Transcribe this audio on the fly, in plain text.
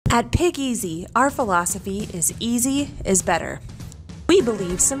At BrEasy, our philosophy is easy is better. We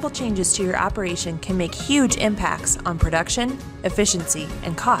believe simple changes to your operation can make huge impacts on production, efficiency,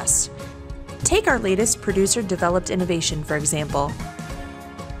 and cost. Take our latest producer-developed innovation, for example.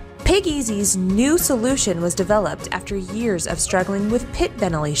 BrEasy's new solution was developed after years of struggling with pit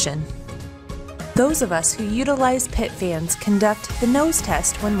ventilation. Those of us who utilize pit fans conduct the nose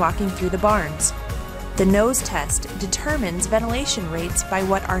test when walking through the barns. The nose test determines ventilation rates by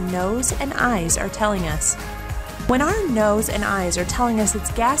what our nose and eyes are telling us. When our nose and eyes are telling us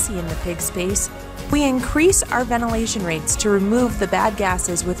it's gassy in the pig space, we increase our ventilation rates to remove the bad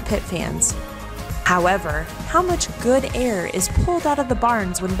gases with pit fans. However, how much good air is pulled out of the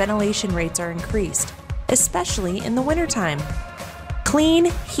barns when ventilation rates are increased, especially in the wintertime? Clean,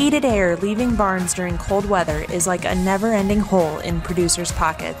 heated air leaving barns during cold weather is like a never-ending hole in producers'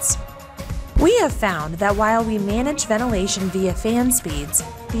 pockets. We have found that while we manage ventilation via fan speeds,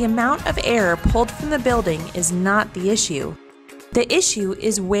 the amount of air pulled from the building is not the issue. The issue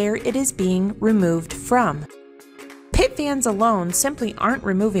is where it is being removed from. Pit fans alone simply aren't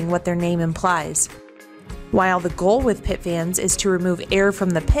removing what their name implies. While the goal with pit fans is to remove air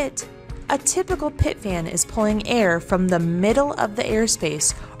from the pit, a typical pit fan is pulling air from the middle of the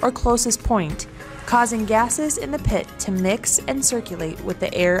airspace or closest point, causing gases in the pit to mix and circulate with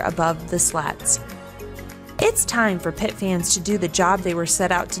the air above the slats. It's time for pit fans to do the job they were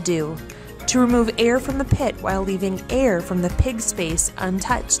set out to do, to remove air from the pit while leaving air from the pig space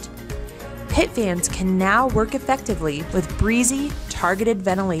untouched. Pit fans can now work effectively with BrEasy targeted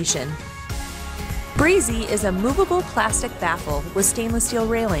ventilation. BrEasy is a movable plastic baffle with stainless steel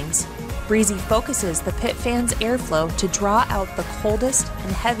railings. BrEasy focuses the pit fan's airflow to draw out the coldest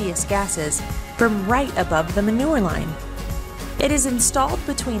and heaviest gases from right above the manure line. It is installed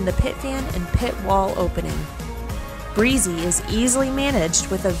between the pit fan and pit wall opening. BrEasy is easily managed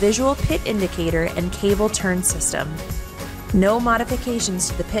with a visual pit indicator and cable turn system. No modifications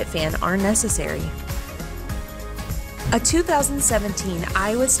to the pit fan are necessary. A 2017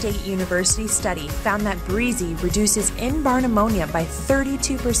 Iowa State University study found that BrEasy reduces in-barn ammonia by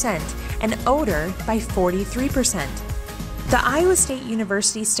 32% and odor by 43%. The Iowa State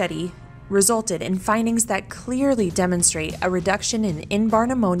University study resulted in findings that clearly demonstrate a reduction in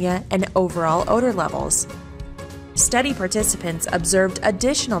in-barn ammonia and overall odor levels. Study participants observed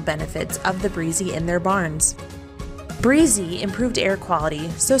additional benefits of the BrEasy in their barns. BrEasy improved air quality,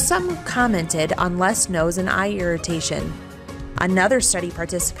 so some commented on less nose and eye irritation. Another study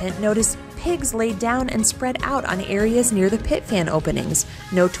participant noticed pigs laid down and spread out on areas near the pit fan openings,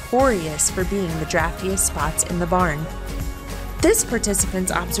 notorious for being the draftiest spots in the barn. This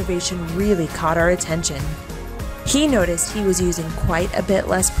participant's observation really caught our attention. He noticed he was using quite a bit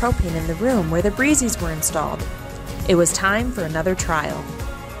less propane in the room where the BrEasys were installed. It was time for another trial.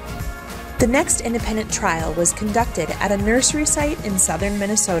 The next independent trial was conducted at a nursery site in southern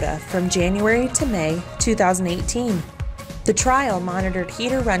Minnesota from January to May 2018. The trial monitored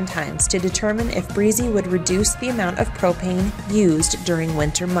heater run times to determine if BrEasy would reduce the amount of propane used during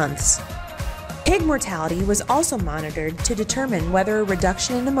winter months. Pig mortality was also monitored to determine whether a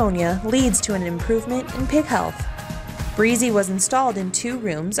reduction in ammonia leads to an improvement in pig health. BrEasy was installed in 2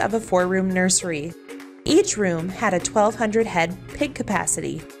 rooms of a 4-room nursery. Each room had a 1,200 head pig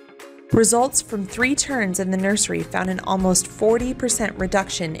capacity. Results from 3 turns in the nursery found an almost 40%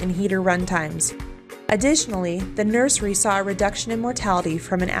 reduction in heater run times. Additionally, the nursery saw a reduction in mortality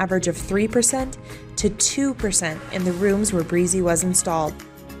from an average of 3% to 2% in the rooms where BrEasy was installed.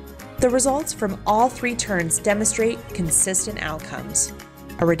 The results from all 3 turns demonstrate consistent outcomes: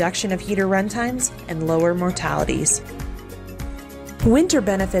 a reduction of heater run times and lower mortalities. Winter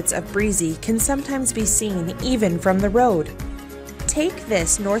benefits of BrEasy can sometimes be seen even from the road. Take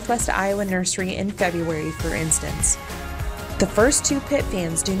this Northwest Iowa nursery in February, for instance. The first 2 pit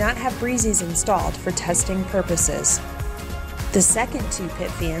fans do not have BrEasys installed for testing purposes. The second 2 pit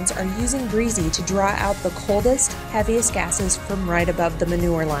fans are using BrEasy to draw out the coldest, heaviest gases from right above the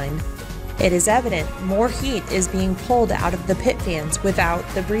manure line. It is evident more heat is being pulled out of the pit fans without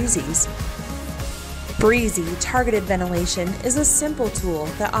the BrEasys. BrEasy targeted ventilation is a simple tool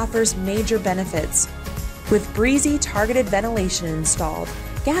that offers major benefits. With BrEasy targeted ventilation installed,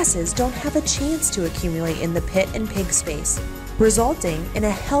 gases don't have a chance to accumulate in the pit and pig space, resulting in a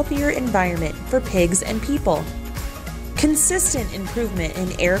healthier environment for pigs and people. Consistent improvement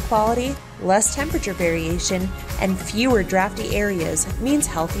in air quality, less temperature variation, and fewer drafty areas means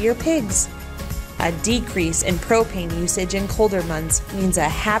healthier pigs. A decrease in propane usage in colder months means a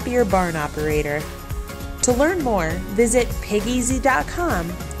happier barn operator. To learn more, visit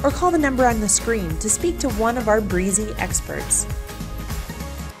BrEasy.com or call the number on the screen to speak to one of our BrEasy experts.